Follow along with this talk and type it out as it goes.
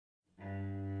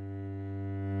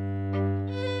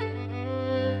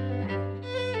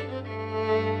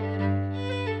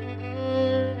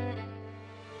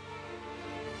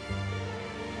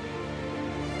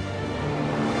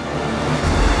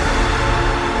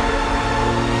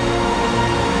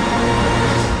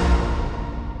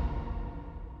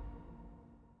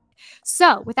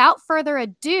So without further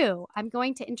ado, I'm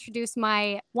going to introduce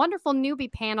my wonderful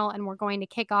newbie panel and we're going to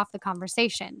kick off the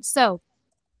conversation. So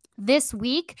this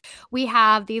week, we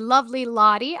have the lovely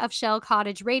Lottie of Shell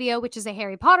Cottage Radio, which is a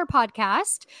Harry Potter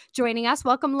podcast, joining us.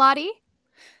 Welcome, Lottie.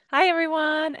 Hi,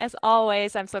 everyone. As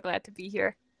always, I'm so glad to be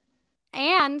here.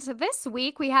 And this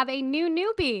week, we have a new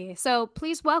newbie. So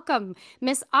please welcome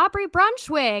Miss Aubrey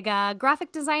Brunschwig, a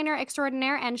graphic designer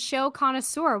extraordinaire and show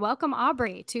connoisseur. Welcome,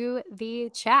 Aubrey, to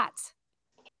the chat.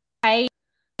 Hi,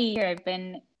 here. I've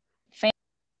been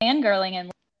fangirling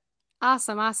and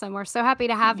Awesome. We're so happy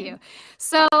to have you.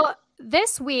 So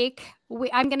this week,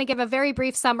 I'm going to give a very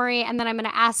brief summary, and then I'm going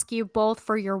to ask you both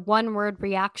for your one-word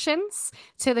reactions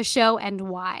to the show and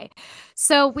why.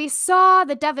 So we saw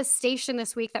the devastation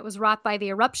this week that was wrought by the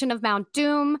eruption of Mount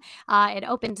Doom. It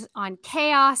opened on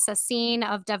chaos, a scene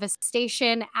of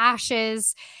devastation,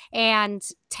 ashes, and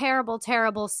terrible,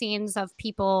 terrible scenes of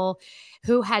people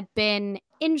who had been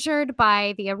injured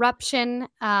by the eruption.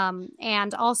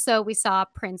 And also we saw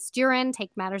Prince Durin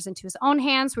take matters into his own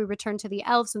hands. We returned to the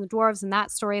elves and the dwarves and that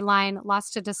storyline.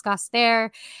 Lots to discuss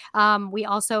there. We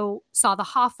also saw the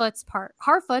Harfoots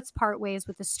part ways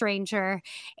with the stranger,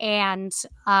 and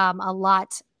a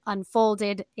lot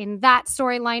unfolded in that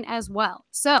storyline as well.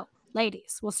 So,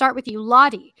 ladies, we'll start with you,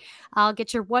 Lottie. I'll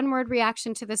get your one-word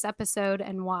reaction to this episode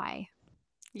and why.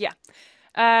 Yeah.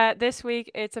 This week,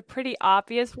 it's a pretty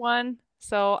obvious one.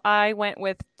 So I went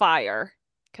with fire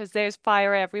because there's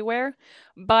fire everywhere.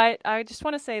 But I just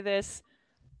want to say this.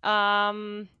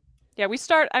 We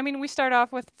start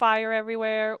off with fire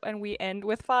everywhere and we end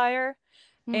with fire.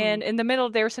 And in the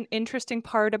middle, there's an interesting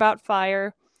part about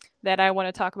fire that I want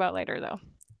to talk about later, though,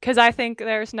 because I think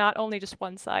there's not only just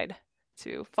one side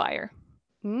to fire.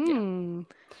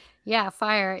 Yeah,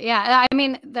 fire. Yeah, I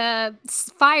mean, the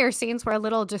fire scenes were a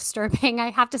little disturbing.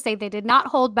 I have to say they did not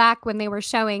hold back when they were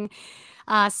showing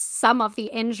some of the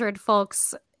injured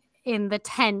folks in the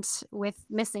tent with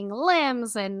missing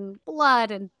limbs and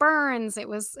blood and burns. It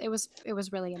was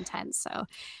really intense. So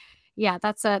yeah,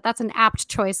 that's an apt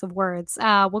choice of words.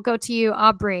 We'll go to you,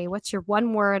 Aubrey. What's your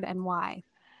one word and why?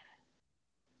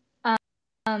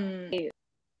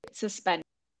 Suspended,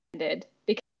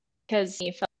 because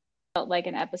it felt like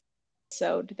an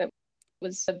episode that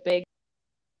was a big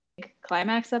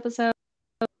climax episode.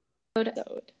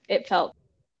 It felt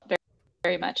very,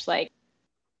 very much like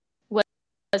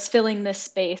was filling this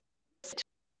space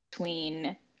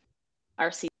between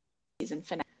our season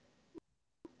finale.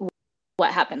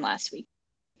 What happened last week?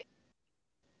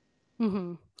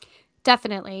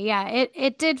 Definitely. Yeah,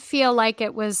 it did feel like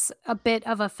it was a bit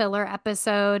of a filler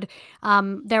episode.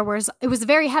 It was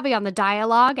very heavy on the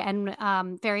dialogue and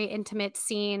very intimate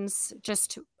scenes,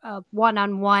 just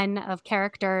one-on-one of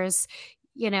characters,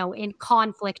 in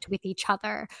conflict with each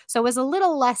other. So it was a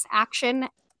little less action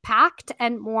packed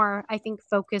and more, I think,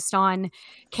 focused on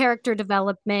character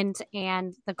development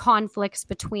and the conflicts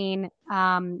between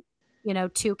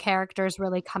two characters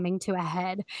really coming to a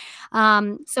head.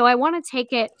 So I want to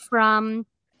take it from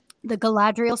the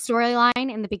Galadriel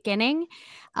storyline in the beginning,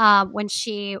 when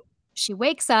she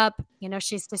wakes up,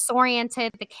 she's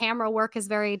disoriented. The camera work is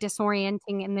very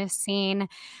disorienting in this scene.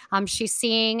 She's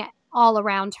seeing all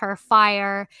around her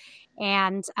fire,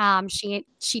 and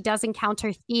she does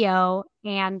encounter Theo.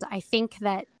 And I think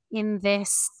that in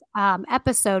this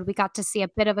episode, we got to see a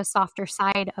bit of a softer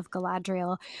side of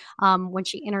Galadriel when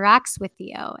she interacts with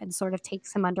Theo and sort of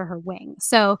takes him under her wing.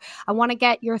 So I want to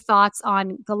get your thoughts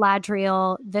on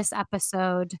Galadriel this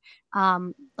episode.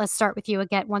 Let's start with you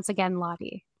once again,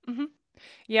 Lottie.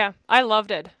 Yeah, I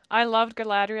loved it. I loved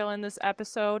Galadriel in this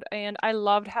episode, and I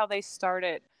loved how they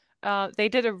started. They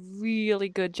did a really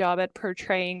good job at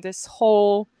portraying this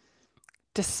whole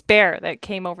despair that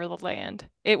came over the land.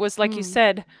 It was like you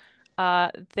said,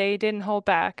 they didn't hold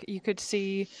back. You could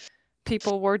see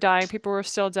people were dying. People were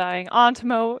still dying.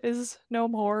 Antimo is no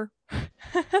more.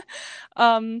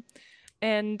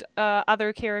 And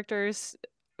other characters,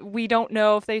 we don't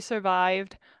know if they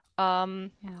survived.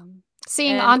 Seeing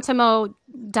Antimo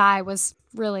die was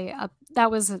really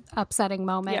that was an upsetting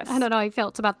moment. Yes. I don't know how you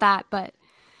felt about that, but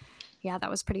yeah,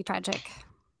 that was pretty tragic.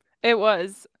 It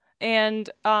was. And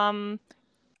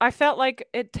I felt like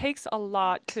it takes a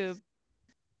lot to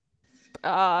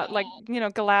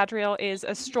Galadriel is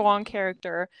a strong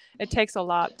character. It takes a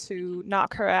lot to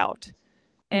knock her out.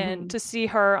 And to see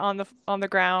her on the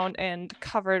ground and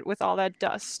covered with all that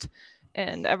dust,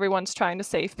 and everyone's trying to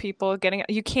save people,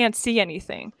 you can't see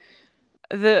anything.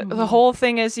 The whole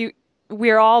thing is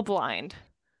we're all blind,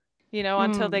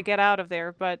 until they get out of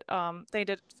there. But they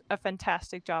did a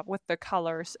fantastic job with the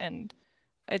colors, and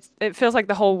it feels like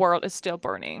the whole world is still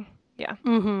burning. Yeah.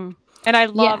 Mm-hmm. And I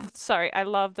Yeah.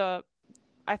 love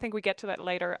I think we get to that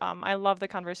later. I love the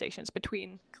conversations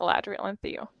between Galadriel and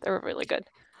Theo. They were really good.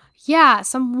 Yeah,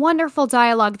 some wonderful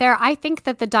dialogue there. I think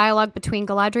that the dialogue between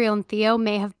Galadriel and Theo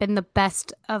may have been the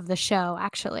best of the show,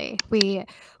 actually. We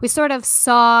sort of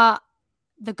saw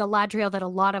the Galadriel that a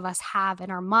lot of us have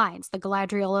in our minds, the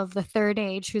Galadriel of the Third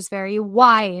Age, who's very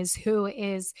wise, who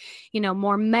is,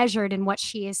 more measured in what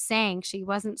she is saying. She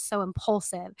wasn't so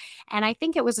impulsive. And I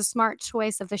think it was a smart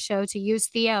choice of the show to use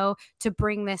Theo to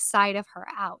bring this side of her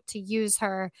out, to use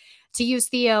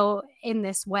Theo in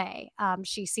this way.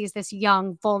 She sees this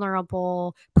young,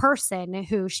 vulnerable person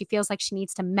who she feels like she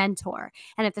needs to mentor.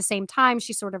 And at the same time,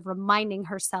 she's sort of reminding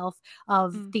herself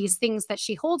of these things that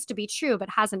she holds to be true, but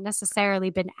hasn't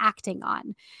necessarily been acting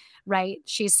on. Right.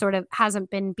 She sort of hasn't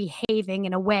been behaving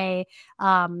in a way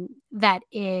that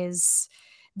is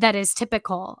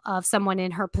typical of someone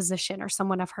in her position or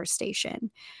someone of her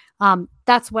station.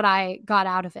 That's what I got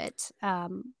out of it.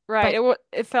 Right.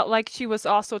 It felt like she was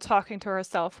also talking to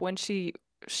herself when she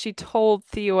told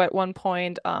Theo at one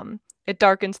point, it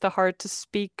darkens the heart to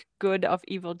speak good of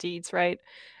evil deeds, right?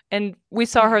 And we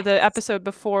saw her the episode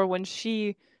before when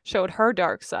she showed her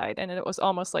dark side, and it was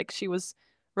almost like she was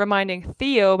reminding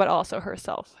Theo, but also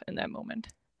herself in that moment.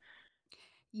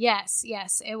 Yes,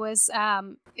 it was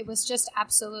just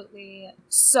absolutely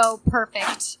so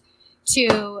perfect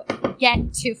to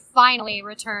get to finally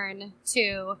return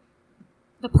to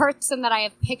the person that I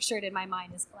have pictured in my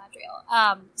mind as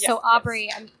Galadriel. So Aubrey,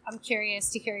 yes. I'm curious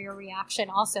to hear your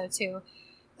reaction also to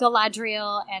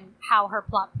Galadriel and how her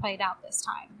plot played out this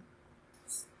time.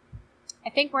 I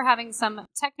think we're having some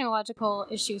technological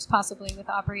issues possibly with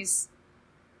Aubrey's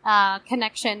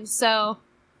connection, so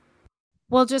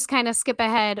we'll just kind of skip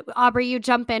ahead. Aubrey, you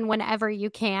jump in whenever you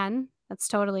can. That's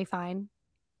totally fine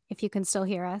if you can still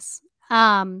hear us.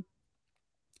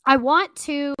 I want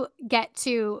to get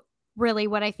to really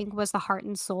what I think was the heart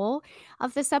and soul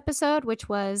of this episode, which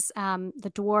was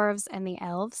the dwarves and the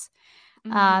elves.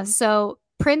 So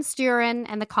Prince Durin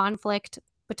and the conflict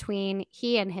between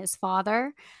he and his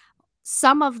father.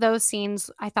 Some of those scenes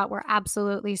I thought were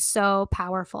absolutely so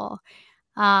powerful.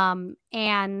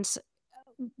 And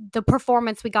the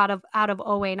performance we got out of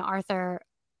Owain Arthur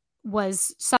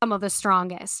was some of the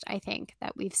strongest, I think,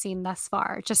 that we've seen thus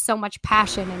far. Just so much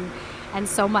passion and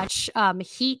so much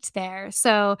heat there.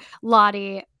 So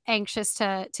Lottie, anxious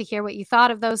to hear what you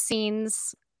thought of those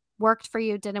scenes. Worked for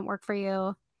you, didn't work for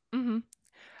you?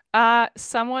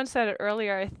 Someone said it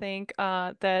earlier, I think,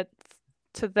 that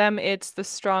to them it's the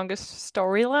strongest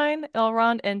storyline,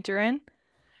 Elrond and Durin.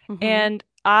 And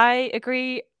I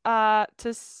agree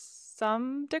to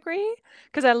some degree,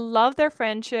 because I love their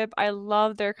friendship. I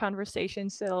love their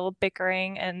conversations, still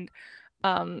bickering, and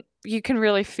you can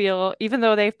really feel, even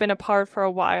though they've been apart for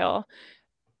a while,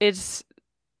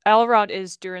 Elrond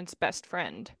is Durin's best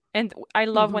friend. And I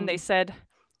love when they said,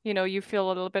 you feel a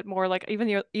little bit more like,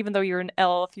 even though you're an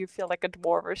elf, you feel like a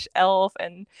dwarvish elf,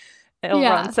 and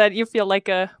Elrond said you feel like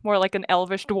more like an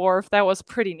elvish dwarf. That was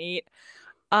pretty neat.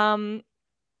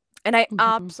 And I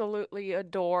absolutely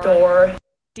adore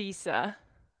Disa.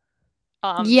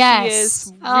 She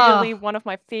is really one of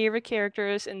my favorite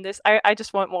characters in this. I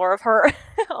just want more of her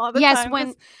all the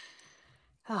time.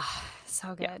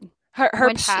 So good.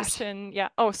 Her passion. Yeah.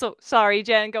 Oh, so sorry,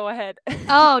 Jen, go ahead.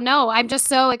 Oh no, I'm just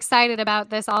so excited about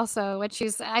this also.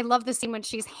 I love the scene when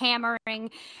she's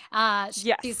hammering.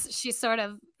 She's sort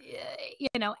of,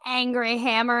 angry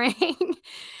hammering.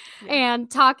 And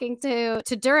talking to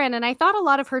Durin. And I thought a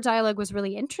lot of her dialogue was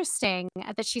really interesting,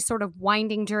 that she's sort of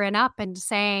winding Durin up and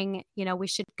saying, we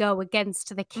should go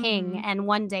against the king and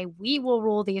one day we will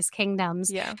rule these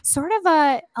kingdoms. Yeah. Sort of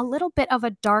a little bit of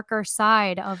a darker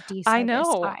side of Disa. I know.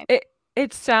 This time.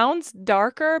 It sounds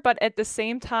darker, but at the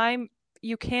same time,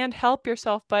 you can't help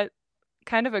yourself but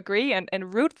kind of agree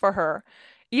and root for her,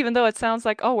 even though it sounds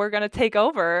like, oh, we're going to take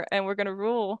over and we're going to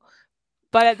rule.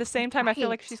 But at the same time, I feel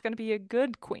like she's going to be a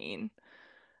good queen.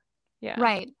 Yeah.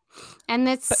 Right. And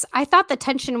I thought the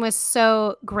tension was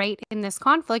so great in this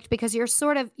conflict because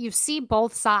you see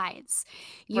both sides.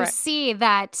 You see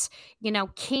that,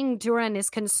 King Durin is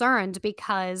concerned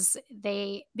because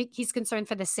he's concerned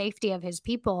for the safety of his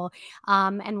people.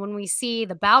 And when we see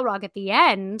the Balrog at the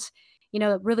end,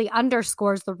 it really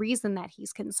underscores the reason that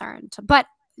he's concerned. But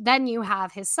then you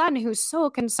have his son who's so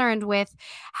concerned with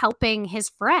helping his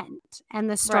friend and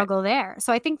the struggle there.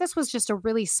 So I think this was just a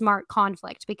really smart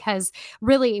conflict because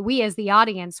really we as the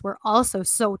audience were also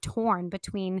so torn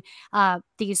between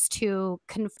these two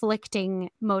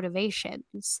conflicting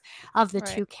motivations of the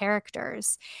two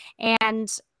characters.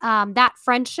 And that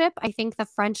friendship, I think the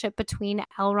friendship between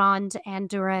Elrond and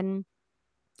Durin,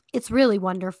 it's really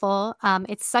wonderful.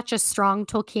 It's such a strong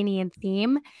Tolkienian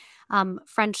theme,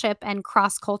 friendship and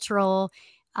cross-cultural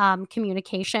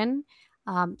communication.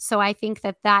 So I think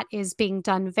that that is being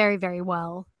done very, very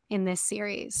well in this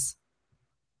series.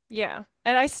 Yeah.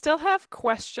 And I still have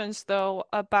questions though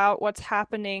about what's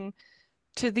happening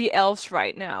to the elves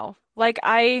right now. Like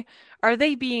are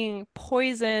they being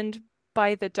poisoned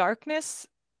by the darkness?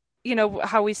 You know,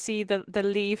 how we see the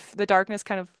leaf, the darkness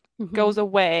kind of Mhm. goes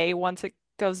away once it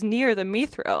goes near the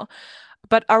mithril.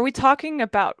 But are we talking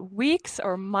about weeks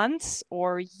or months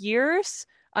or years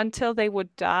until they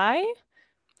would die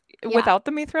Yeah. without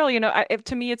the mithril? You know,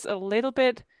 to me, it's a little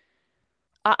bit.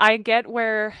 I get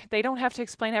where they don't have to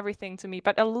explain everything to me,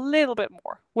 but a little bit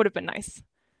more would have been nice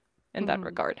in that Mhm.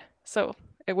 regard. So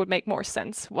it would make more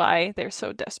sense why they're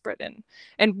so desperate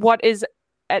and what is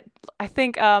at. I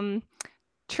think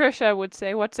Trisha would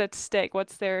say, "What's at stake?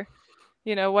 What's their,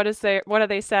 what are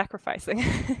they sacrificing?"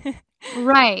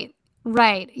 Right.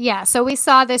 Right. Yeah. So we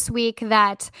saw this week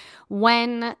that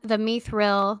when the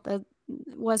mithril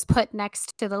was put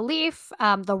next to the leaf,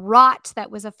 the rot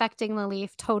that was affecting the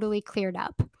leaf totally cleared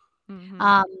up. Hmm.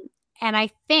 Um, and I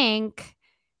think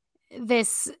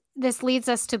this leads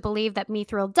us to believe that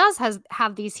mithril does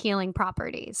have these healing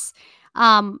properties.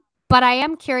 Um, but I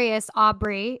am curious,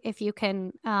 Aubrey, if you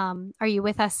can, are you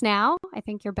with us now? I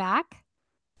think you're back.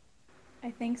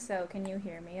 I think so. Can you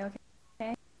hear me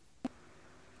okay?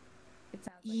 It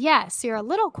sounds like Yes, you're a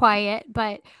little quiet,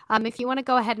 but if you want to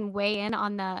go ahead and weigh in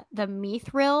on the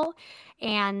mithril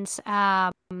and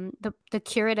the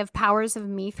curative powers of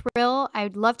mithril,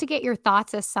 I'd love to get your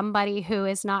thoughts as somebody who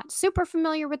is not super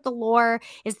familiar with the lore.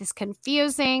 Is this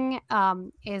confusing?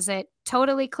 Is it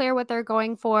totally clear what they're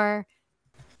going for?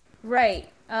 right.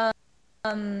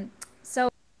 So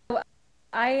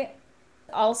I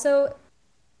also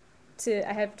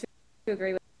I have to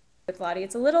agree with Lottie.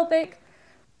 It's a little bit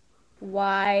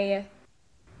why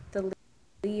the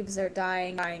leaves are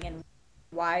dying and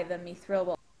why the mithril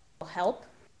will help.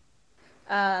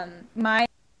 My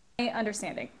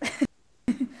understanding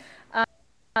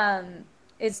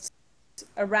is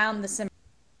around the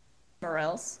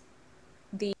Silmarils,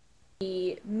 the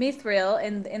mithril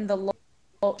in the lore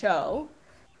show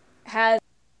has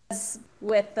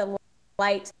with the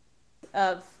light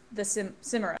of the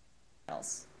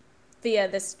Silmarils via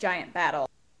this giant battle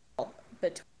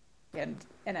between and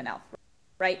an elf,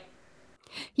 right?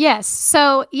 Yes.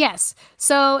 So, yes.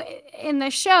 So in the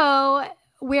show,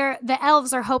 where the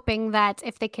elves are hoping that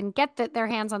if they can get their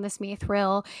hands on this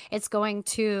mithril, it's going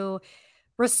to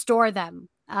restore them.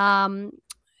 And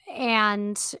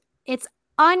it's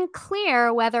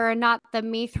unclear whether or not the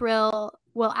mithril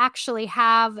will actually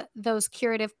have those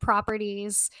curative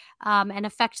properties and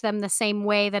affect them the same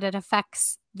way that it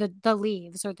affects the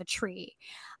leaves or the tree.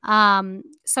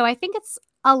 So I think it's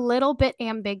a little bit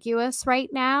ambiguous right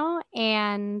now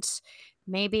and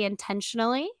maybe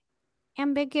intentionally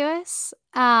ambiguous.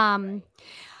 But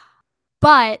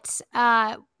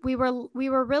we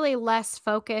were really less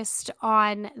focused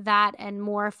on that and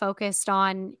more focused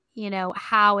on,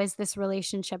 how is this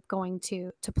relationship going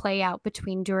to play out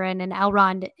between Durin and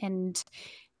Elrond, and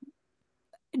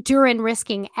Durin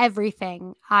risking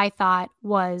everything. I thought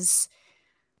was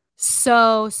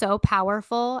so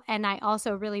powerful, and I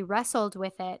also really wrestled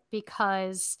with it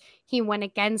because he went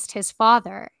against his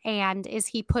father, and is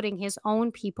he putting his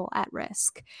own people at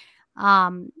risk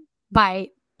um by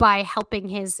helping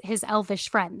his elvish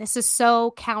friend? This is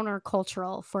so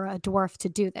countercultural for a dwarf to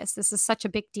do this. This is such a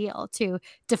big deal to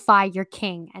defy your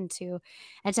king and to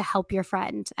help your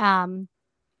friend.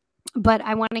 But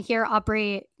I want to hear,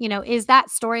 Aubrey, is that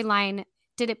storyline,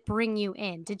 did it bring you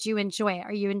in? Did you enjoy it?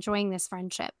 Are you enjoying this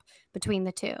friendship between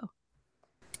the two?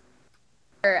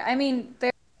 I mean,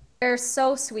 they're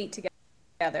so sweet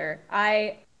together.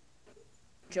 I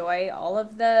enjoy all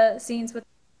of the scenes with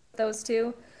those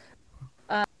two.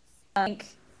 I think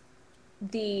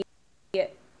the,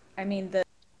 I mean, the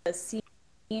scene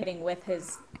with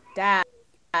his dad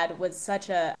was such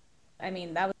a, I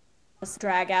mean, that was a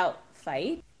drag out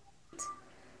fight.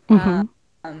 Mm-hmm.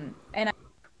 And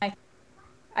I,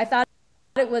 I thought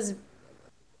it was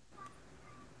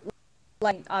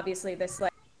like obviously this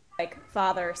like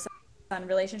father son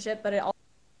relationship, but it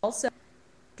also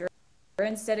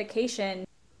Durin's dedication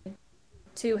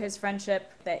to his friendship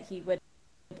that he would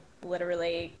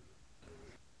literally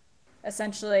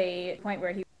essentially point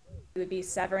where he would be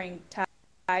severing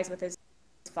ties with his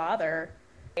father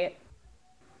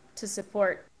to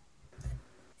support,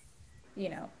 you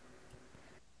know.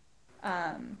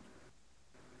 Um,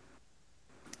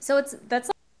 so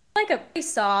that's that we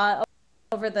saw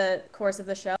over the course of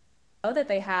the show that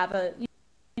they have a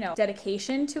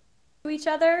dedication to each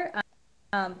other.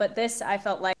 But this, I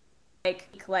felt like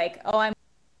oh, I'm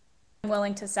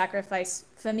willing to sacrifice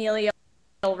familial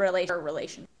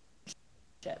relationship.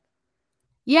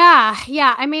 Yeah.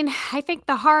 I mean, I think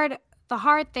the hard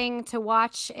thing to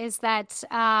watch is that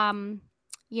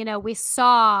we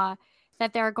saw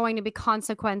that there are going to be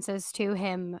consequences to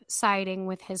him siding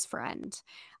with his friend.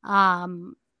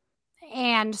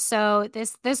 And so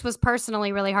this was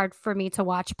personally really hard for me to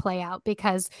watch play out,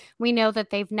 because we know that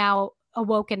they've now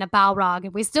awoken a Balrog,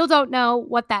 and we still don't know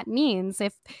what that means.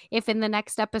 If in the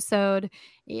next episode,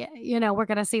 we're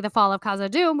going to see the fall of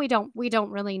Khazad-dûm, we don't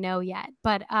really know yet.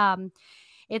 But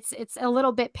it's a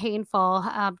little bit painful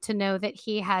to know that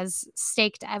he has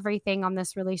staked everything on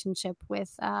this relationship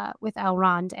with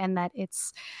Elrond, and that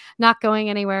it's not going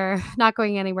anywhere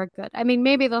good. I mean,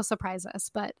 maybe they'll surprise us,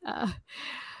 but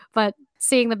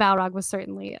seeing the Balrog was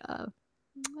certainly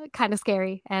kind of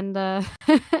scary, and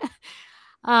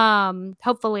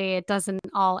hopefully it doesn't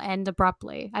all end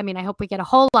abruptly. I mean, I hope we get a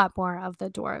whole lot more of the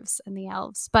dwarves and the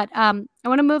elves. But I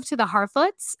want to move to the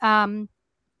Harfoots.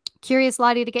 Curious,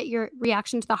 Lottie, to get your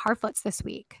reaction to the Harfoots this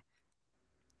week.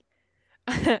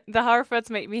 The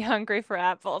Harfoots make me hungry for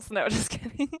apples. No, just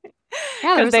kidding.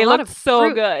 Yeah, because they look so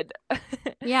fruit. Good.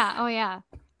 Yeah. Oh, yeah.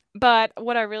 But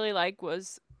what I really like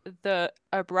was the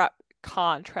abrupt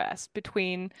contrast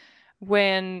between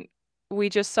when we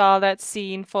just saw that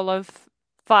scene full of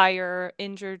fire,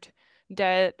 injured,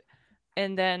 dead,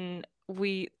 and then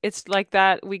it's like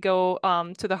that we go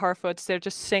to the Harfoots. They're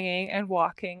just singing and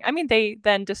walking. I mean, they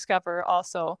then discover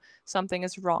also something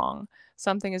is wrong,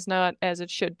 something is not as it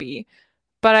should be.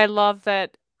 But I love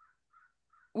that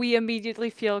we immediately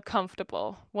feel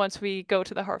comfortable once we go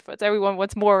to the Harfoots. Everyone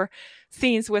wants more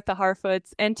scenes with the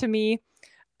Harfoots, and to me,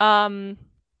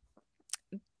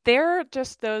 they're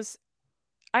just those.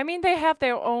 I mean, they have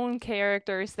their own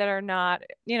characters that are not,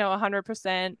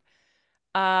 100%.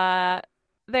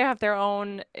 They have their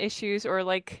own issues, or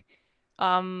like,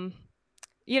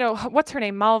 what's her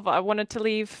name? Malva wanted to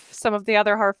leave some of the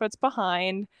other Harfoots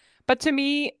behind. But to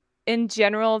me, in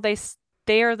general, they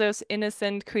are those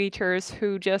innocent creatures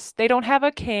who they don't have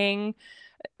a king.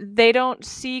 They don't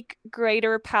seek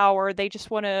greater power. They just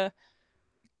want to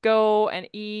go and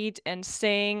eat and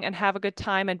sing and have a good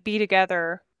time and be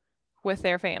together with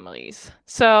their families.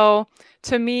 So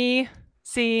to me,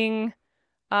 seeing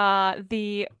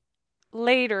the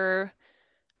later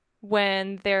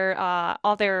when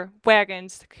all their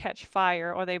wagons catch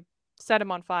fire, or they set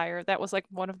them on fire, that was like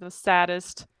one of the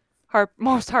saddest,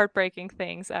 most heartbreaking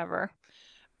things ever.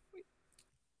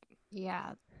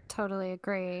 Yeah, totally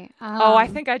agree. I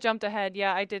think I jumped ahead.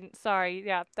 Yeah, I didn't. Sorry.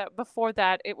 Yeah, that before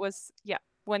that it was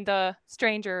when the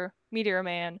stranger Meteor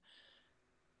Man.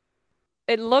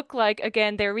 It looked like,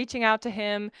 again, they're reaching out to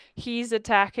him. He's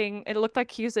attacking. It looked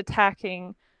like he was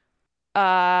attacking.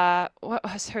 What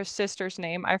was her sister's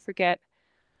name? I forget.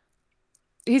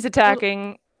 He's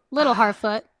attacking little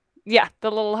Harfoot. Yeah, the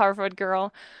little Harfoot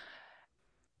girl.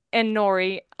 And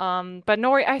Nori. But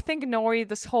Nori, I think Nori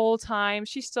this whole time,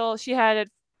 she had it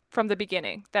from the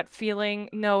beginning. That feeling,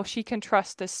 no, she can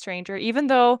trust this stranger, even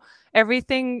though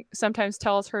everything sometimes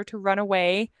tells her to run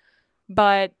away.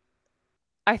 But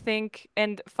I think,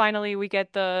 and finally we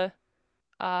get the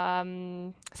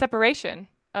separation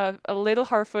of a little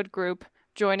Harfoot group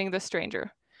joining the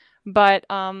stranger. But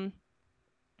I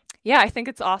think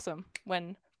it's awesome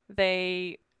when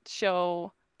they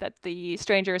show that the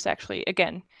stranger is actually,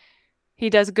 again, he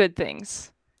does good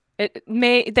things.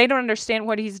 They don't understand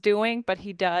what he's doing, but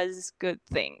he does good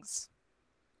things.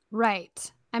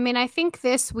 Right. I mean, I think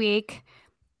this week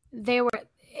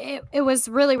it was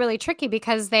really, really tricky,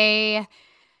 because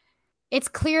it's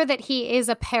clear that he is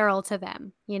a peril to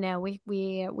them.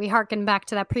 We harken back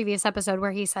to that previous episode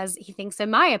where he says he thinks,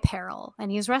 am I a peril?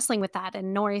 And he's wrestling with that.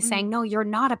 And Nori's saying, no, you're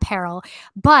not a peril.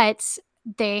 But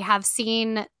they have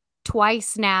seen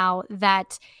twice now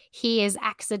that he is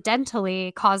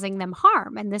accidentally causing them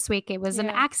harm. And this week it was an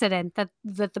accident that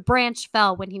the branch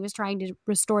fell when he was trying to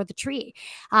restore the tree.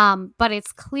 But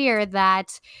it's clear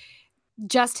that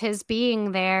just his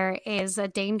being there is a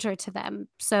danger to them.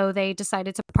 So they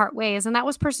decided to part ways. And that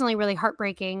was personally really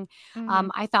heartbreaking,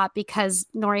 I thought, because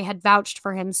Nori had vouched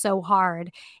for him so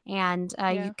hard. And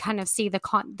you kind of see the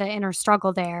inner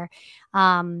struggle there.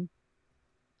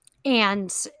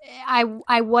 And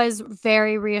I was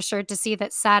very reassured to see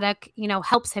that Sadoc,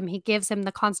 helps him. He gives him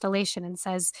the constellation and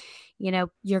says,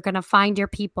 you're going to find your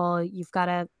people. You've got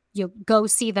to you go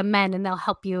see the men and they'll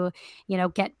help you,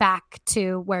 get back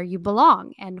to where you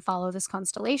belong and follow this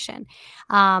constellation.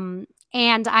 And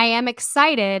I am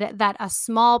excited that a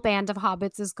small band of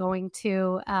hobbits is going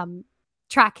to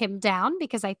track him down,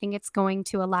 because I think it's going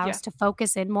to allow us to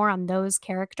focus in more on those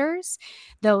characters,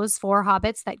 those 4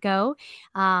 hobbits that go.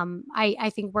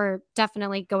 I think we're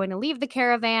definitely going to leave the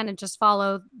caravan and just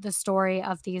follow the story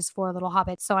of these 4 little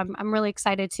hobbits. So I'm really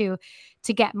excited to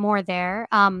get more there.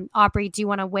 Aubrey, do you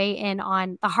want to weigh in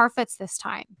on the Harfoots this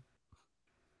time?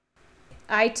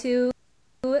 I too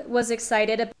was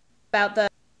excited about the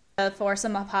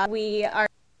foursome of hobbits. We are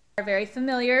very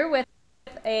familiar with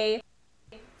a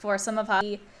foursome of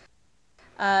hobbits,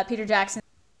 Peter Jackson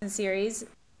series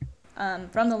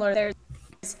from the Lord. There's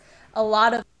a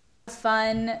lot of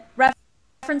fun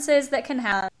references that can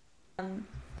happen.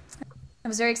 I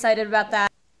was very excited about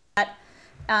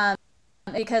that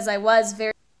because I was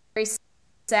very, very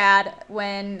sad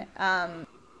when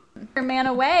ran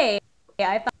away.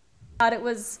 I thought it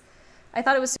was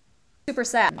super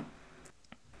sad,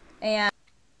 and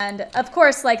of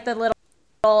course, like the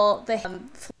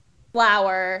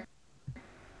flower,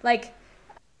 like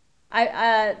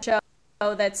I show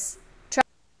that's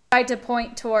tried to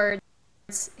point towards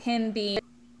him being,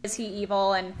 is he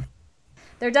evil, and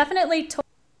they're definitely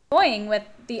toying with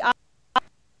the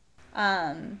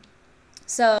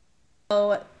so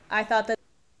I thought that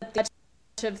the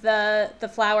touch of the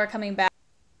flower coming back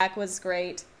was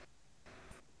great,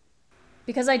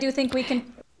 because I do think we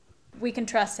can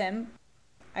trust him,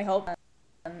 I hope.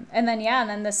 And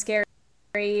then the scary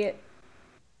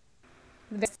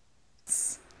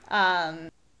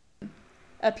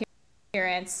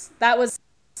appearance, that was,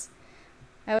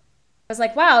 I was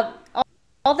like, wow,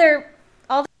 all their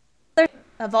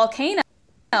a volcano,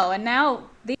 and now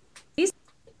these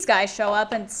guys show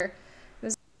up, and it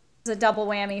was a double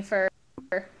whammy for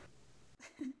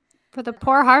the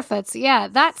poor Harfoots. Yeah,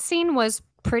 that scene was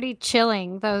pretty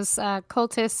chilling. Those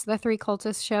cultists, the 3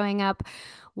 cultists showing up,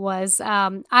 was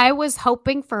I was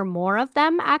hoping for more of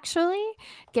them, actually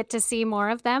get to see more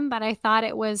of them, but I thought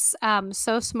it was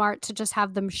so smart to just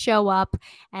have them show up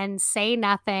and say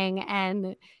nothing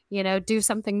and do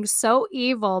something so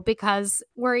evil, because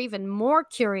we're even more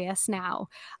curious now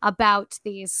about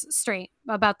these 3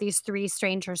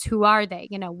 strangers. Who are they?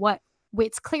 What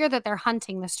it's clear that they're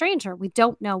hunting the stranger. We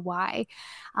don't know why,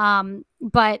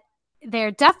 but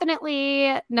they're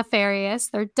definitely nefarious.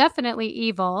 They're definitely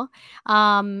evil.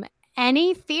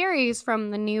 Any theories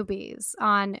from the newbies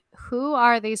on who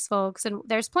are these folks? And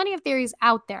there's plenty of theories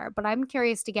out there, but I'm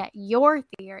curious to get your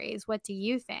theories. What do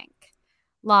you think?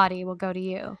 Lottie, we'll go to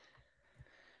you.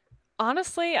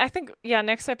 Honestly, I think,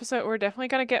 next episode we're definitely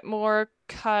going to get more,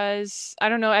 because, I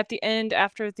don't know, at the end,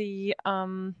 after the,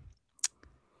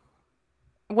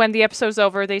 when the episode's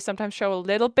over, they sometimes show a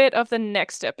little bit of the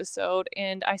next episode,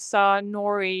 and I saw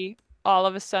Nori, all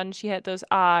of a sudden, she had those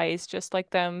eyes, just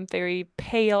like them, very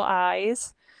pale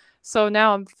eyes. So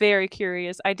now I'm very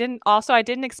curious. I didn't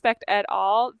expect at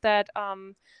all that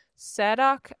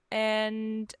Sadok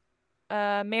and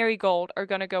Marigold are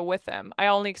gonna go with them. I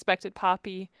only expected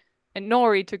Poppy and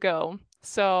Nori to go.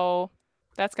 So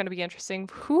that's gonna be interesting.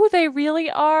 Who they really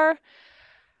are,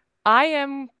 I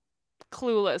am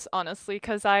clueless, honestly,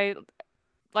 because I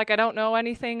don't know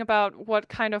anything about what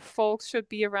kind of folks should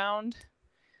be around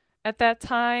at that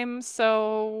time.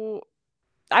 So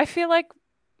I feel like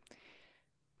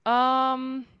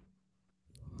I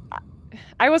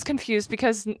was confused,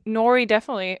 because Nori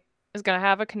definitely is gonna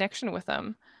have a connection with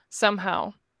them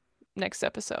somehow next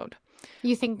episode.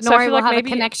 You think Nori will have a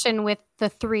connection with the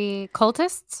 3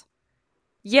 cultists?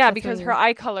 Yeah, because her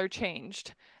eye color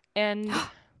changed, and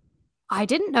I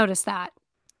didn't notice that.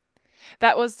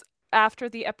 That was after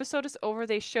the episode is over.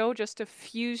 They show just a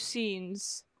few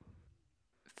scenes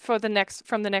from the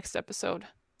next episode.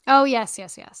 Oh, yes.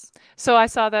 So I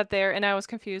saw that there, and I was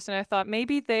confused, and I thought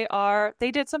maybe they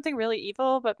did something really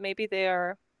evil, but maybe they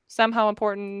are somehow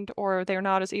important, or they're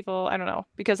not as evil. I don't know,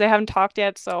 because they haven't talked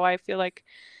yet, so I feel like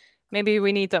maybe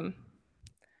we need them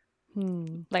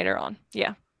later on.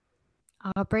 Yeah.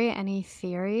 Aubrey, any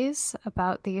theories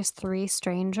about these 3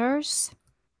 strangers?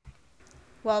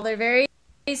 Well, they're very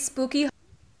spooky.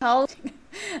 But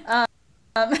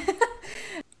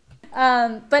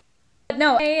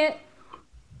no, I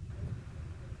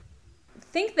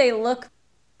think they look,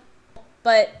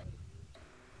 but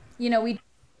we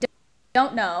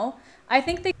don't know. I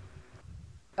think they.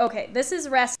 Okay, this is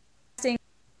resting.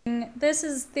 This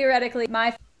is theoretically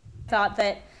my thought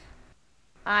that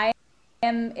I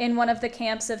am in one of the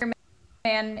camps of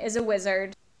man is a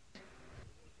wizard.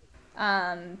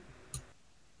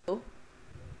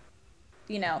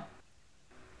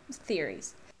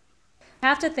 theories. I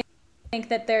have to think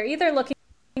that they're either looking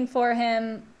for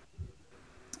him,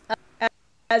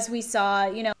 as we saw,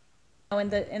 in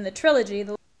the trilogy,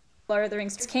 the Lord of the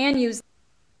Rings can use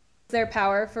their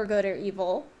power for good or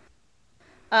evil.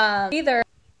 Either,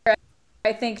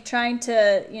 I think, trying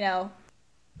to,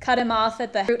 cut him off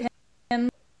at the root him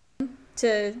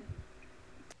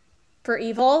for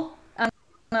evil. I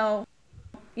don't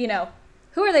know,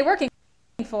 who are they working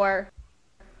for?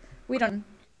 We don't.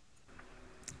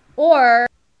 Or,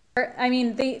 I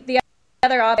mean, the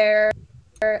other option,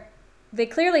 they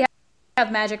clearly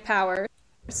have magic powers,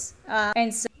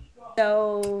 and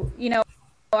so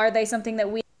are they something that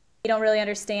we don't really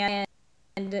understand?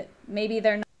 And maybe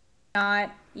they're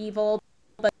not evil,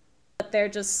 but they're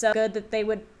just so good that they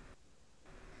would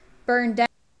burn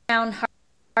down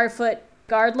Harfoot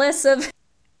regardless of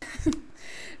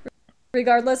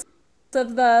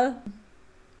the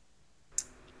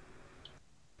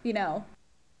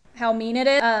how mean it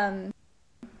is.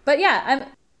 But yeah,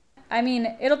 I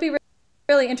mean, it'll be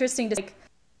really interesting to see, like,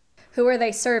 who are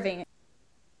they serving,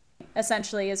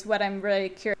 essentially, is what I'm really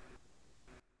curious.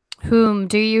 Whom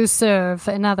do you serve?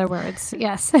 In other words,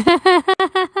 yes.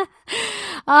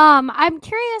 I'm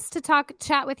curious to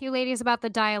chat with you ladies about the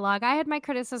dialogue. I had my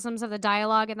criticisms of the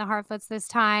dialogue in the Harfoots this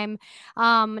time.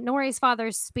 Nori's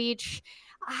father's speech,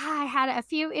 I had a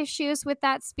few issues with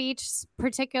that speech,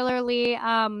 particularly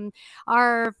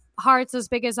our hearts as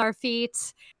big as our feet.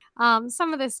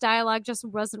 Some of this dialogue just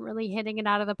wasn't really hitting it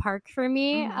out of the park for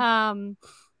me. I'd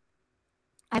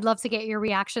love to get your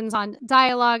reactions on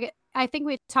dialogue. I think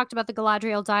we talked about the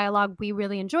Galadriel dialogue. We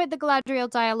really enjoyed the Galadriel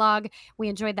dialogue. We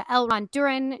enjoyed the Elrond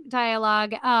Durin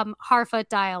dialogue. Harfoot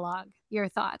dialogue. Your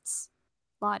thoughts,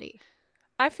 Lottie?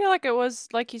 I feel like it was,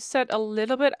 like you said, a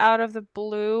little bit out of the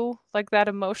blue, like that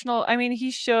emotional. I mean, he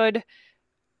should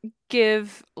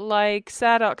give, like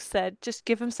Sadok said, just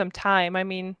give him some time. I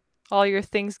mean, all your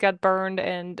things got burned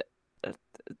and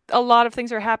a lot of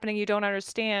things are happening you don't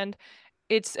understand.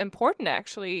 It's important,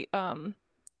 actually.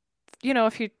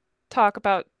 If you talk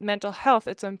about mental health,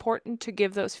 it's important to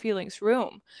give those feelings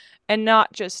room and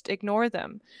not just ignore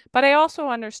them. But I also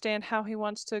understand how he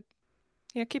wants to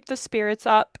keep the spirits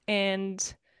up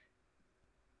and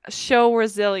show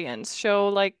resilience, show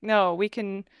like, no, we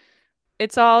can,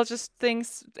 it's all just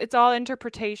things, it's all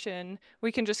interpretation.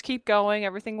 We can just keep going.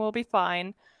 Everything will be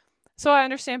fine. So I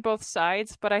understand both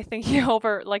sides, but I think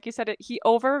like you said, he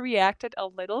overreacted a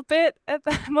little bit at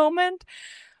that moment.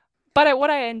 But what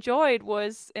I enjoyed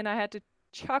was, and I had to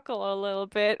chuckle a little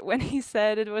bit when he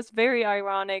said, it was very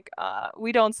ironic,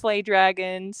 we don't slay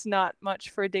dragons, not much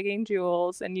for digging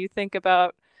jewels, and you think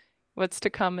about what's to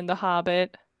come in The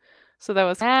Hobbit. So that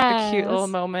was a cute little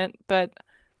moment. But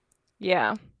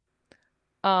yeah.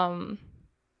 Like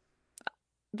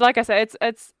I said,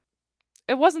 it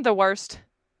wasn't the worst.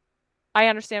 I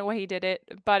understand why he did it,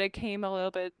 but it came a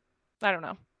little bit, I don't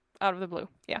know, out of the blue.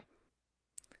 Yeah.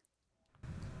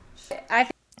 I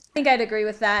think I'd agree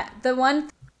with that. The one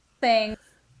thing,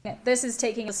 this is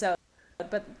taking a so,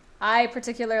 but I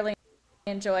particularly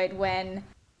enjoyed when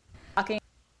talking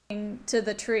to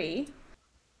the tree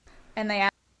and they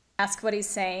ask what he's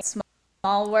saying,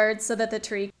 small words so that the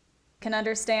tree can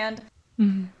understand.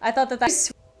 Mm-hmm. I thought that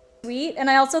was sweet, and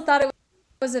I also thought it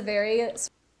was a very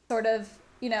sort of,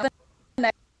 an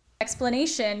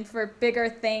explanation for bigger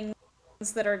things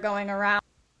that are going around.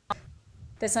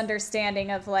 This understanding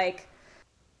of like,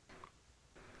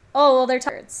 oh, well, they're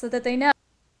tired, so that they know.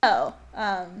 But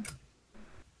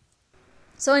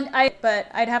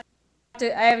I'd have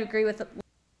to, I agree with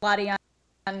Lottie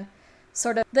on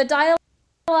sort of the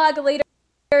dialogue later,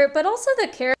 but also the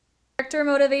character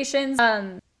motivations.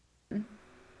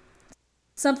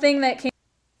 Something that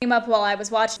came up while I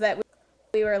was watching that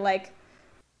we were like,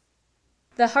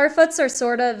 the Harfoots are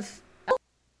sort of,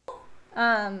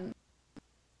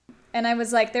 and I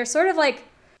was like, they're sort of like,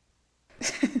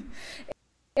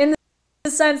 in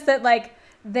the sense that like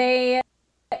they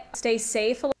stay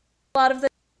safe a lot of the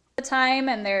time,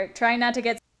 and they're trying not to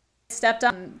get stepped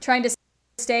on, trying to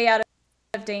stay out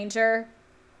of danger,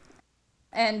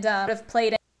 and sort of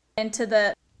played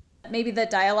into maybe the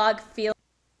dialogue feeling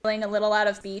a little out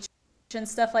of speech and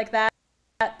stuff like that,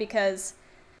 because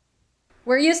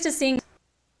we're used to seeing.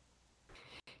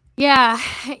 Yeah,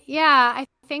 I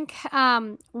think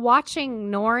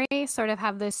watching Nori sort of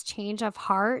have this change of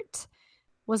heart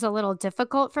was a little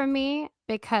difficult for me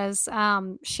because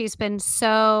she's been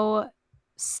so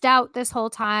stout this whole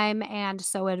time and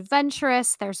so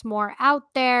adventurous. There's more out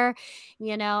there,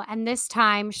 and this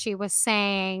time she was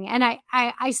saying, and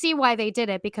I see why they did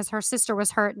it, because her sister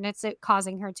was hurt and it's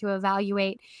causing her to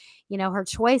evaluate, her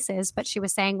choices, but she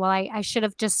was saying, well, I should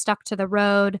have just stuck to the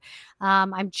road.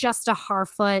 I'm just a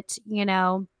Harfoot,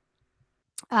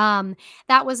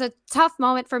 that was a tough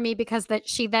moment for me because that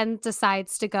she then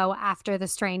decides to go after the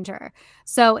stranger.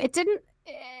 So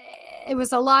it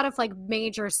was a lot of like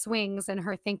major swings in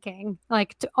her thinking,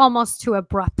 like almost too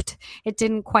abrupt. It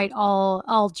didn't quite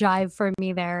all jive for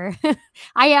me there.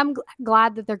 I am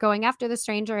glad that they're going after the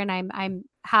stranger, and I'm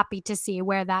happy to see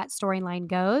where that storyline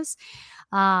goes.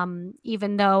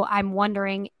 Even though I'm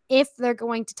wondering if they're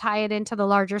going to tie it into the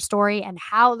larger story and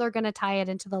how they're going to tie it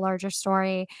into the larger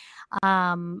story.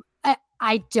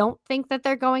 I don't think that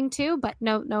they're going to, but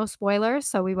no spoilers,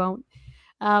 so we won't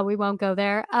go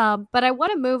there. But I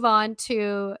want to move on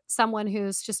to someone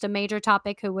who's just a major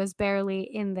topic who was barely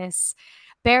in this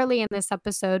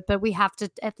episode, but we have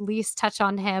to at least touch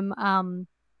on him.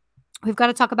 We've got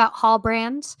to talk about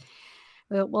Halbrand.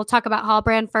 We'll talk about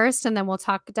Halbrand first, and then we'll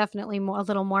talk definitely a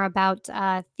little more about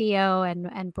Theo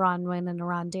and Bronwyn and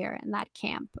Arondir in that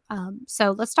camp.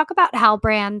 So let's talk about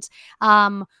Halbrand.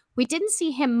 We didn't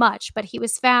see him much, but he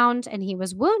was found and he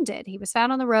was wounded. He was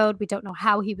found on the road. We don't know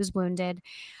how he was wounded.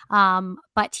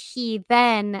 But he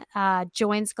then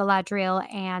joins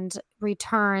Galadriel and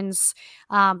returns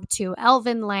to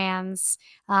Elven lands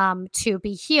to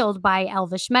be healed by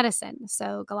Elvish medicine.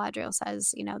 So Galadriel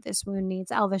says, this wound needs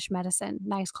Elvish medicine.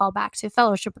 Nice callback to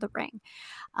Fellowship of the Ring.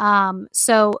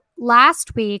 So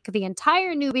last week, the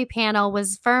entire newbie panel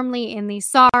was firmly in the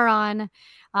Sauron,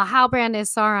 Halbrand is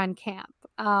Sauron camp.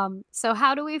 So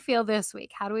how do we feel this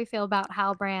week? How do we feel about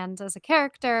Halbrand as a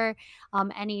character?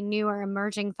 Any new or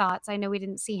emerging thoughts? I know we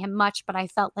didn't see him much, but I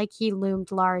felt like he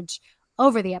loomed large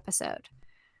over the episode.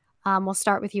 We'll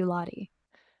start with you, Lottie.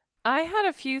 I had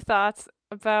a few thoughts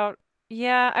about,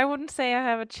 I wouldn't say I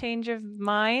have a change of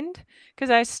mind because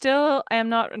I still am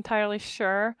not entirely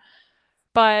sure.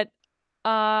 But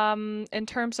in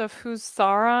terms of who's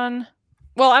Sauron,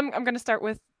 well, I'm going to start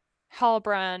with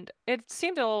Halbrand. It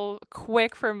seemed a little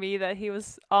quick for me that he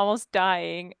was almost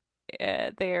dying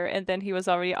there, and then he was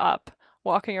already up,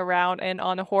 walking around and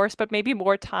on a horse, but maybe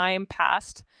more time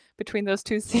passed between those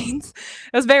two scenes.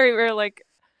 It was very, very like,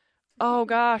 oh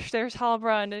gosh, there's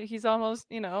Halbrand. He's almost,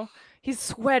 he's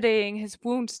sweating, his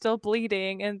wound's still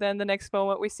bleeding, and then the next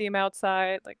moment we see him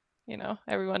outside, like,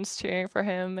 everyone's cheering for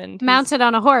him and mounted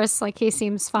on a horse, like he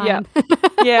seems fine.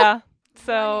 Yeah.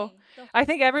 So I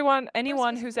think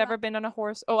anyone who's ever been on a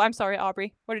horse. Oh, I'm sorry,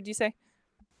 Aubrey. What did you say?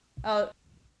 Oh,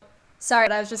 sorry.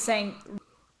 I was just saying,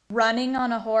 running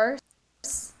on a horse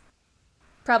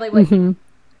probably would. Mm-hmm.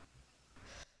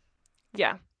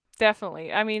 Yeah,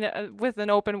 definitely. I mean, with an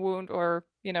open wound or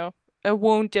a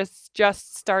wound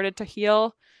just started to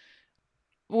heal,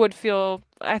 would feel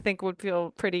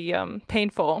pretty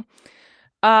painful.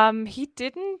 He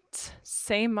didn't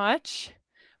say much,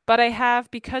 but I have,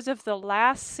 because of the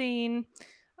last scene,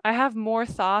 I have more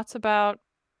thoughts about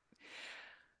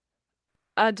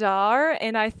Adar,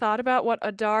 and I thought about what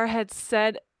Adar had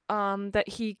said, that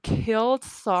he killed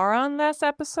Sauron last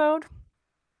episode.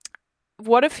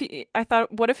 What if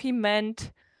he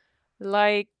meant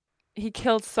like he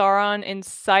killed Sauron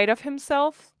inside of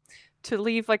himself to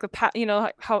leave like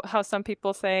how some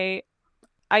people say,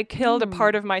 I killed a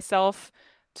part of myself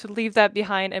to leave that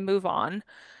behind and move on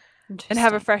and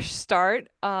have a fresh start,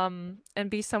 and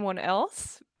be someone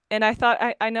else. And I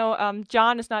thought, I know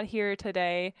John is not here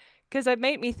today because it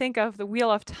made me think of the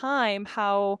Wheel of Time,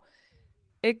 how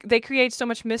they create so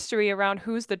much mystery around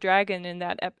who's the dragon in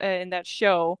that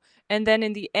show, and then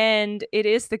in the end it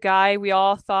is the guy we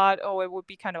all thought, oh, it would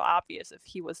be kind of obvious if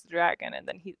he was the dragon, and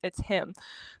then it's him.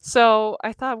 So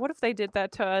I thought, what if they did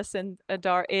that to us and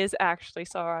Adar is actually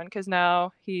Sauron, because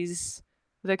now he's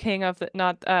the king of the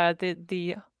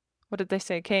what did they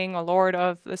say, king or lord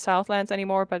of the Southlands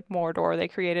anymore, but Mordor. They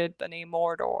created the name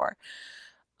Mordor.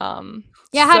 How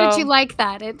did you like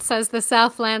that? It says the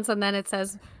Southlands and then it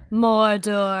says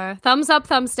Mordor. Thumbs up,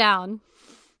 thumbs down.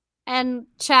 And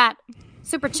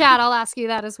super chat, I'll ask you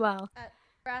that as well.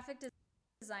 Graphic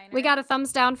designer. We got a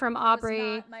thumbs down from Aubrey.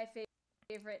 Was not my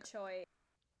favorite choice.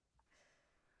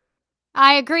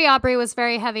 I agree, Aubrey was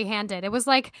very heavy-handed. It was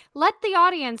like, let the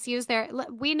audience use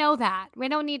we know that. We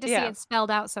don't need to see it spelled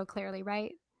out so clearly,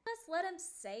 right? Just let him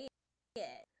say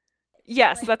it.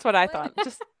 Yes, that's what I thought.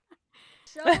 Just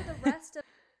show the rest of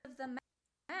the map.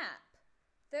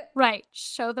 Right,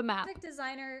 show the map. Graphic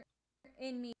designer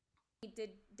in me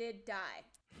did die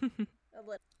a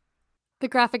little. The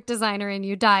graphic designer in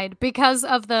you died because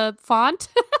of the font?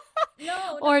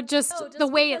 Or just the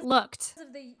way it looked?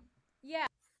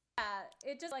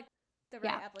 It just like the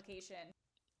right application.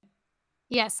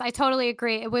 Yes, I totally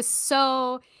agree. It was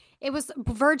so it was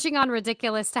verging on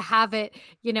ridiculous to have it,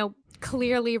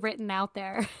 clearly written out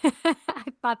there. I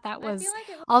thought that I was feel like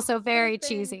it also would very have been.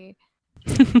 cheesy.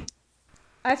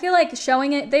 I feel like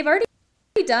showing it. They've already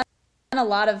done a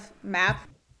lot of map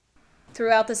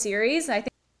throughout the series. I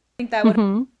think that would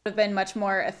Mhm. have been much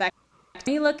more effective.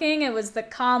 Me looking, it was the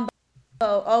combo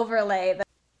overlay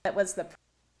that was the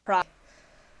problem.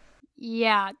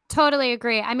 Yeah, totally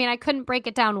agree. I mean, I couldn't break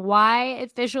it down why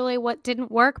it visually what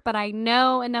didn't work, but I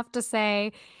know enough to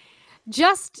say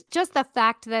just the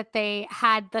fact that they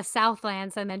had the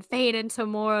Southlands and then fade into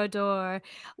Mordor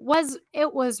was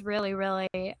really, really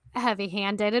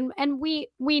heavy-handed. And we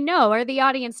know, or the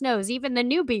audience knows, even the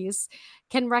newbies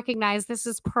can recognize this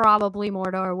is probably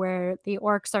Mordor, where the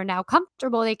orcs are now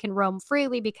comfortable. They can roam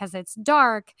freely because it's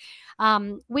dark.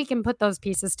 We can put those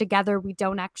pieces together. We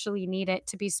don't actually need it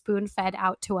to be spoon-fed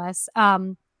out to us.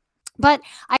 But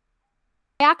I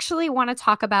actually want to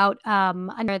talk about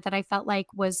another that I felt like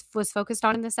was focused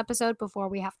on in this episode before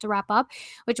we have to wrap up,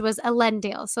 which was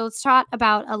Elendil. So let's talk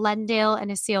about Elendil and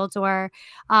Isildur.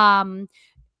 Um,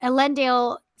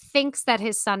 Elendil thinks that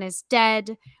his son is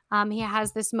dead. He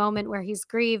has this moment where he's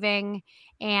grieving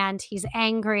and he's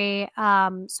angry.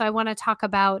 So I want to talk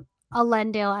about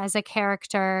Elendil as a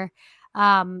character,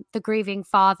 the grieving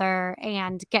father,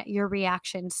 and get your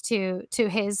reactions to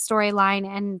his storyline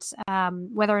and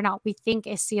whether or not we think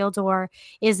Isildur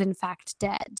is in fact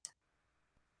dead.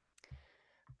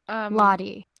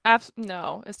 Lottie.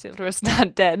 No, Isildur is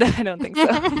not dead. I don't think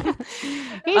so.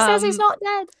 He says he's not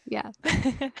dead. Yeah.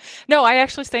 No, I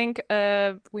actually think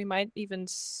we might even,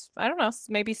 I don't know,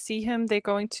 maybe see him. They're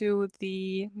going to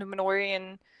the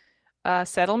Numenorian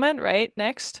settlement, right?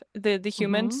 Next, the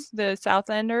humans, the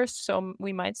Southlanders. So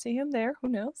we might see him there. Who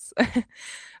knows?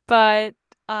 But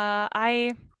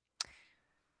I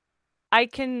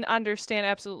can understand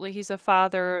absolutely. He's a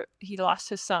father. He lost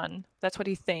his son. That's what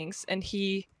he thinks, and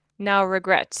he now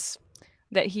regrets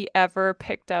that he ever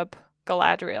picked up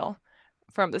Galadriel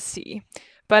from the sea.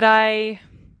 But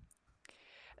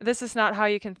this is not how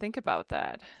you can think about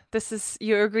that. This is,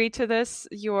 you agree to this.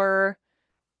 You're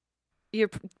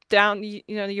down.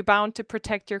 You're bound to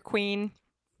protect your queen,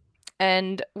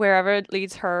 and wherever it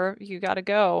leads her, you gotta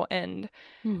go. And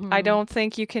I don't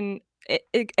think you can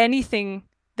anything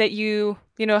that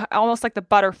almost like the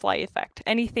butterfly effect.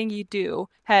 Anything you do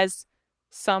has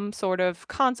some sort of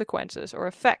consequences or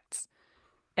effects,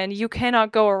 and you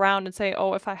cannot go around and say,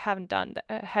 "Oh, if I hadn't done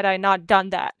that, had I not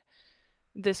done that,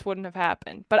 this wouldn't have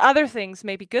happened." But other things,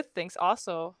 maybe good things,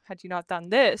 also, had you not done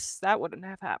this, that wouldn't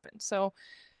have happened. So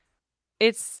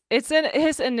it's in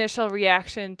his initial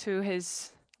reaction to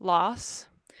his loss,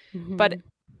 but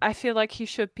I feel like he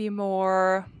should be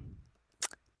more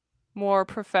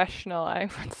professional, I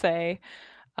would say,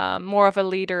 more of a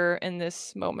leader in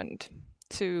this moment,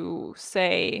 to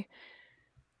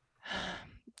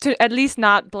at least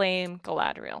not blame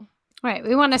Galadriel. Right.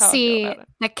 We want to see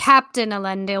the Captain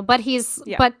Elendil,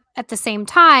 but at the same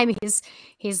time,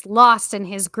 he's lost in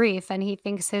his grief, and he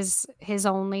thinks his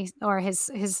only, or his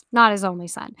not his only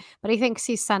son, but he thinks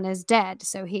his son is dead.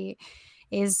 So he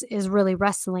is really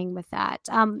wrestling with that.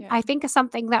 I think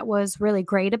something that was really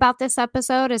great about this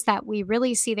episode is that we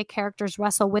really see the characters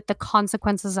wrestle with the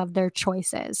consequences of their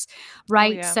choices,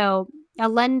 right? Oh, yeah. So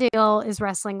Elendil is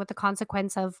wrestling with the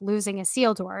consequence of losing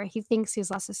Isildur. He thinks he's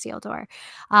lost Isildur.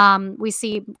 We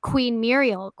see Queen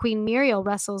Muriel. Queen Muriel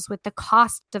wrestles with the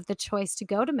cost of the choice to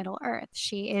go to Middle Earth.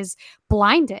 She is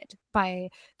blinded by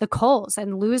the coals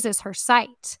and loses her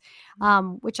sight,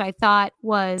 which I thought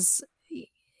was,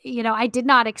 I did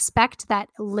not expect that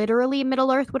literally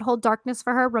Middle Earth would hold darkness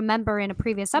for her. Remember, in a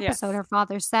previous episode, her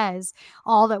father says,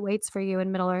 all that waits for you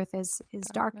in Middle Earth is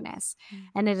darkness.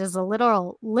 And it is a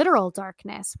literal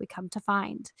darkness we come to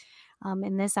find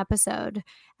in this episode.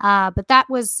 But that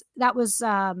was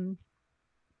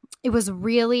it was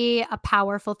really a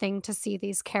powerful thing to see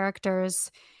these characters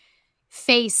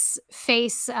face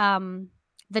the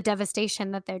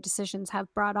devastation that their decisions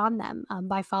have brought on them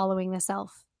by following this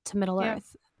elf to Middle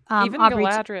Earth. Even Aubrey,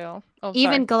 Galadriel.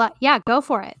 Go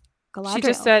for it. Galadriel. She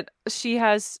just said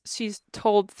she's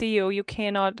told Theo, you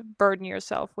cannot burden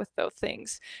yourself with those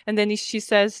things. And then she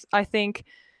says, I think,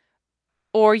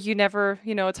 or you never,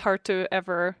 it's hard to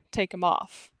ever take them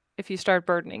off if you start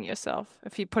burdening yourself,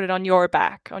 if you put it on your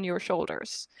back, on your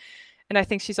shoulders. And I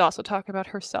think she's also talking about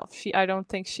herself. I don't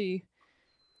think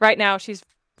right now she's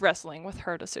wrestling with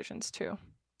her decisions too.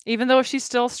 Even though she's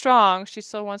still strong, she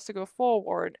still wants to go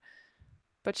forward.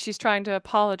 But she's trying to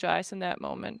apologize in that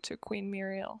moment to Queen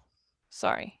Muriel.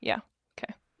 Sorry. Yeah.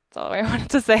 Okay. That's all I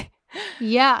wanted to say.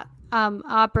 Yeah.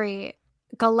 Aubrey,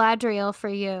 Galadriel for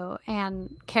you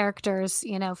and characters,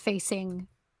 facing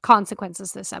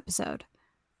consequences this episode?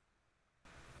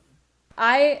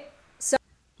 So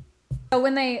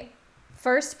when they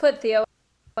first put Theo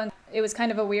on, it was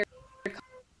kind of a weird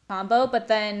combo, but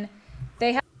then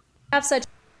they have such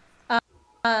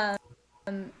that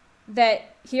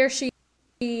he or she,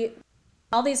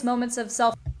 all these moments of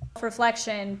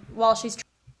self-reflection while she's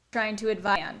trying to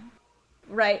advise,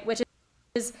 right? Which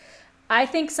is, I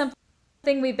think,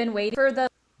 something we've been waiting for the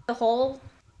whole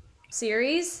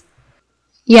series.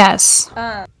 Yes.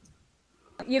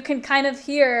 You can kind of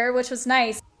hear, which was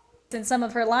nice, in some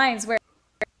of her lines where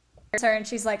it's her and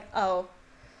she's like, oh,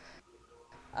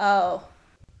 I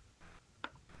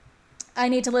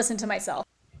need to listen to myself.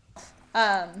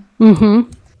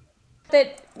 Mm-hmm.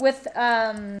 That with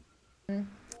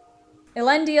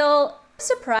Elendil,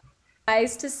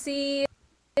 surprised to see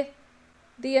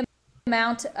the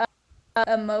amount of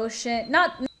emotion.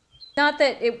 Not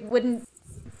that it wouldn't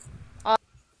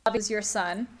obviously your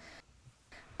son,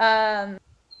 but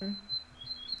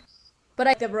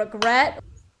the regret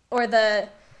or the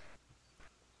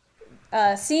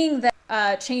seeing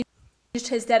that changed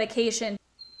his dedication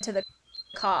to the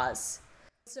cause.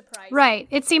 Surprising. Right.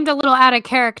 It seemed a little out of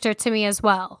character to me as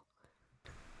well.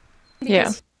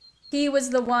 Because he was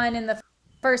the one in the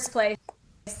first place,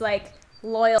 like,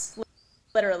 loyal,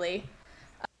 literally.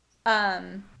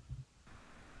 So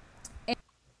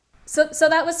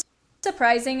that was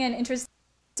surprising and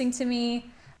interesting to me.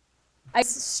 I was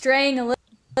straying a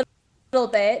little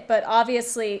bit, but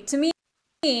obviously, to me,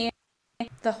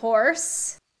 the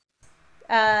horse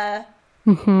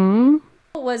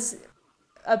was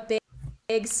a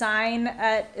big sign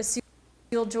at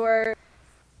Isildur,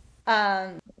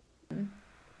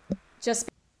 just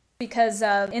because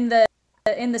in the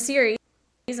series,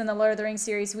 in the Lord of the Rings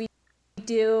series, we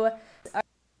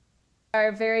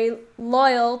are very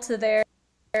loyal to their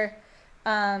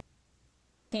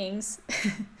kings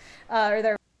or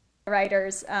their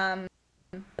writers. A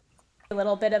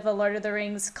little bit of a Lord of the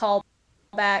Rings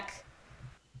callback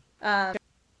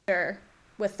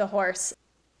with the horse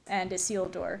and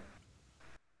Isildur.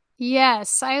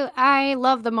 Yes, I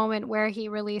love the moment where he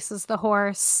releases the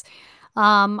horse.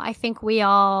 I think we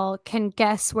all can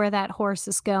guess where that horse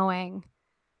is going.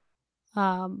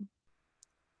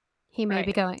 He may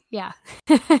be going, yeah.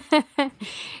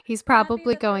 He's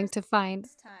probably going to find.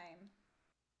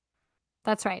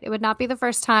 That's right. It would not be the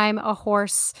first time a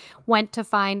horse went to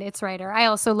find its rider. I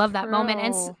also love that moment.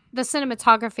 And the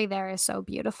cinematography there is so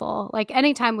beautiful. Like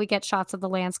anytime we get shots of the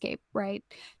landscape, right?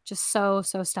 Just so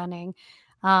stunning.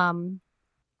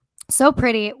 So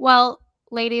pretty. Well,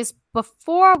 ladies,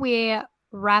 before we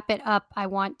wrap it up, I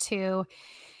want to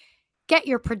get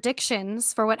your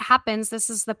predictions for what happens. This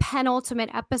is the penultimate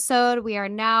episode. We are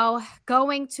now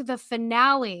going to the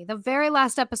finale, the very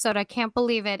last episode. I can't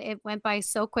believe it. It went by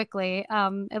so quickly.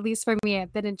 At least for me,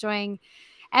 I've been enjoying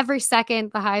every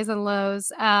second, the highs and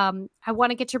lows. I want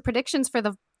to get your predictions for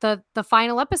the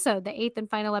final episode, the 8th and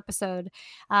final episode.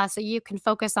 So you can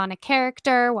focus on a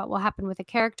character, what will happen with a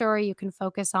character, or you can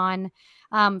focus on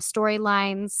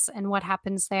storylines and what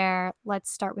happens there.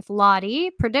 Let's start with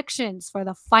Lottie. Predictions for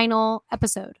the final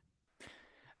episode.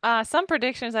 Some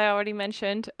predictions I already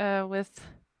mentioned I wouldn't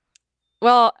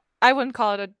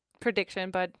call it a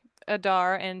prediction, but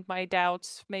Adar and my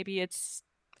doubts. Maybe it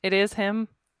is him.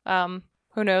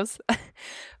 Who knows?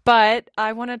 But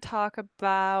I want to talk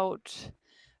about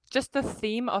just the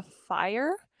theme of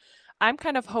fire. I'm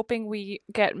kind of hoping we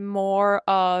get more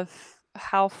of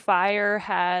how fire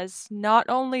has not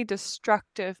only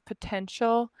destructive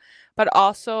potential, but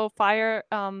also fire.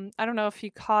 I don't know if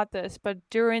you caught this, but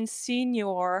Durin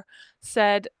Senior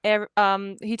said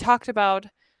he talked about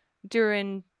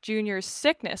during Junior's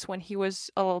sickness when he was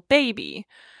a little baby,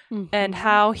 and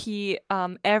how he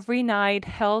every night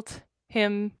held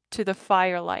him to the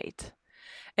firelight.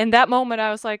 In that moment,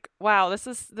 I was like, wow,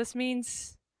 this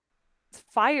means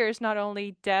fire is not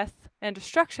only death and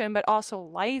destruction, but also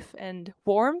life and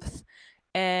warmth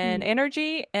and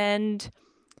energy. And,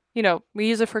 we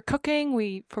use it for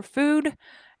cooking, for food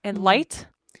and light.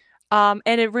 And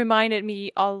it reminded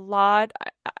me a lot.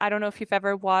 I don't know if you've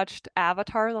ever watched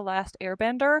Avatar: The Last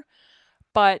Airbender,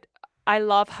 but I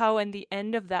love how at the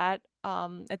end of that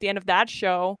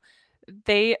show,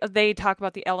 they talk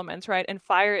about the elements, right? And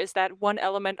fire is that one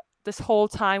element. This whole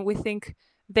time we think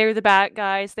they're the bad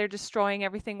guys, they're destroying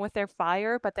everything with their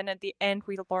fire, but then at the end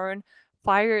we learn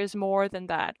fire is more than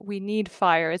that. We need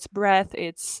fire. It's breath,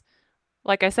 it's,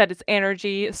 like I said, it's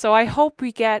energy. So I hope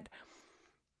we get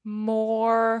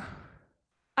more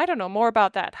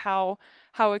about that, how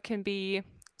it can be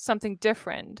something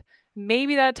different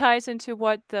maybe that ties into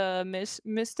what the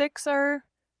mystics are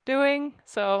doing.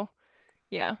 So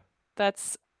yeah,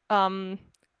 that's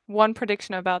one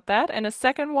prediction about that. And a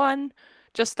second one,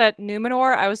 just that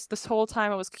Numenor, this whole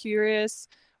time I was curious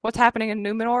what's happening in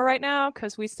Numenor right now,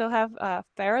 because we still have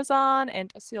Pharazôn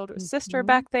and Isildur's sister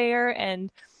back there, and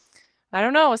I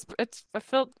don't know, it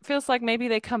feels like maybe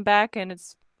they come back and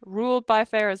it's ruled by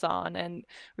Pharazôn, and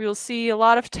we'll see a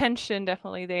lot of tension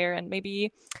definitely there, and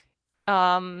maybe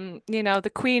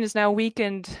the queen is now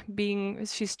weakened,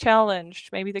 she's challenged.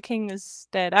 Maybe the king is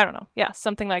dead. I don't know. Yeah,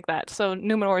 something like that. So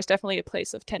Numenor is definitely a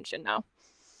place of tension now.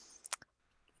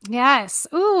 Yes.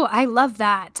 Ooh, I love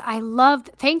that.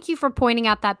 Thank you for pointing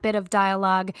out that bit of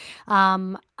dialogue.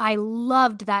 I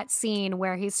loved that scene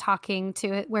where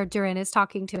where Durin is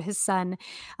talking to his son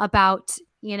about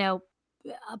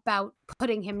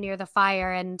putting him near the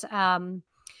fire. And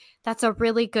that's a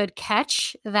really good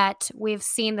catch, that we've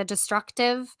seen the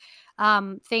destructive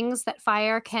things that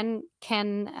fire can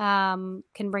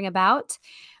bring about,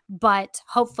 but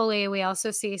hopefully we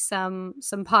also see some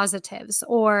positives,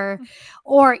 or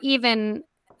even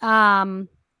the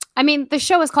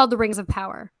show is called The Rings of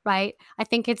Power, right? I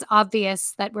think it's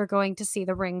obvious that we're going to see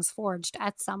the rings forged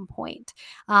at some point.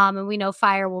 And we know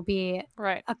fire will be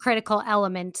a critical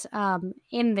element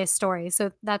in this story.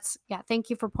 So thank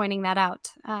you for pointing that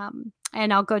out.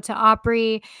 And I'll go to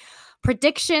Aubrey.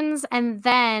 Predictions, and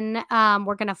then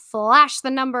we're going to flash the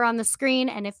number on the screen.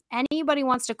 And if anybody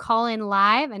wants to call in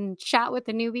live and chat with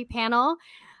the newbie panel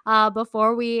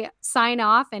before we sign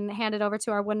off and hand it over to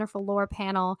our wonderful lore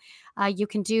panel, you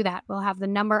can do that. We'll have the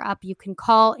number up. You can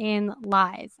call in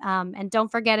live. And don't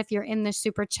forget, if you're in the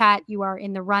super chat, you are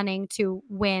in the running to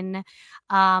win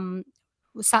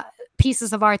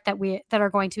pieces of art that are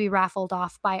going to be raffled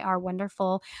off by our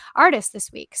wonderful artists this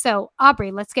week. So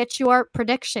Aubrey, let's get your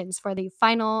predictions for the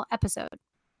final episode.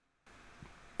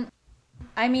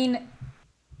 I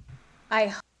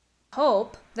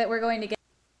hope that we're going to get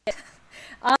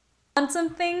on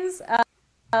some things.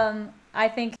 I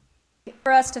think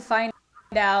for us to find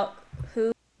out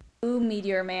who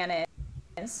Meteor Man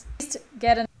is, just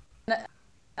get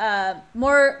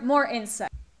more insight.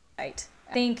 I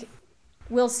think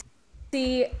we'll see.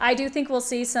 I do think we'll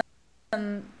see some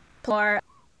more,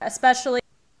 especially,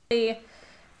 like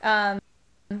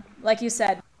you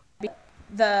said,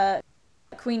 the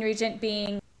Queen Regent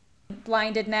being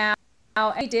blinded now.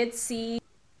 We did see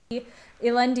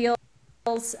Elendil's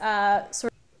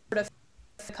sort of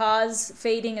cause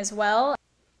fading as well.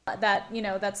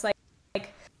 That's like a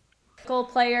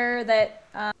player that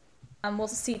we'll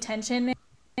see tension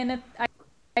in it.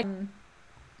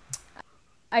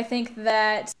 I think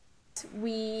that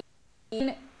we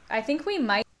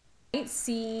might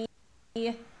see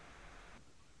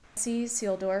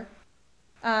Isildur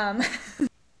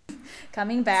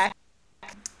coming back,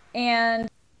 and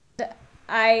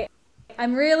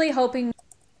I'm really hoping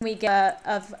we get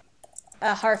a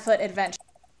Harfoot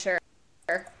adventure.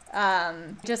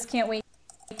 Just can't wait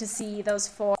to see those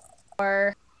four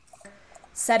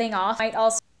setting off. Might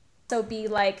also be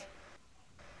like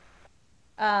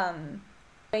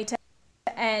way to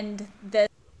end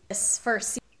this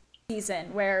first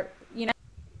season, where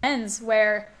ends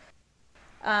where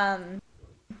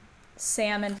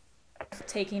Sam and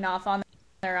taking off on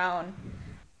their own.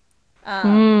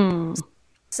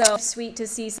 So sweet to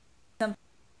see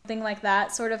something like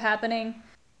that sort of happening.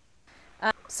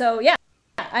 So yeah,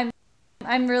 I'm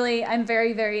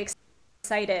very, very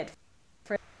excited.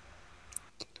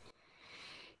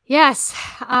 Yes,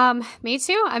 me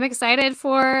too. I'm excited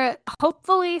for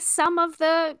hopefully some of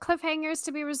the cliffhangers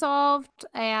to be resolved,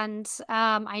 and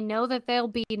I know that there'll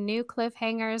be new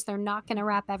cliffhangers. They're not going to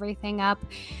wrap everything up.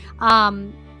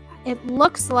 It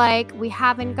looks like we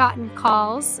haven't gotten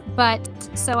calls,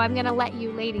 so I'm going to let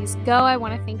you ladies go. I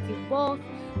want to thank you both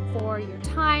for your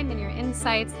time and your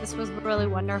insights. This was really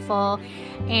wonderful,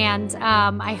 and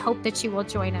I hope that you will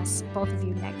join us, both of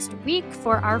you, next week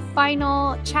for our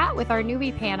final chat with our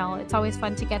newbie panel. It's always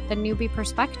fun to get the newbie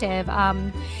perspective.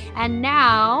 And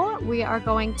now we are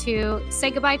going to say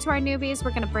goodbye to our newbies.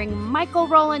 We're going to bring Michael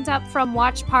Rowland up from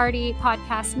Watch Party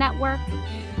Podcast Network.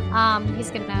 He's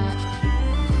going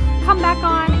to come back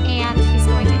on, and he's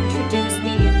going to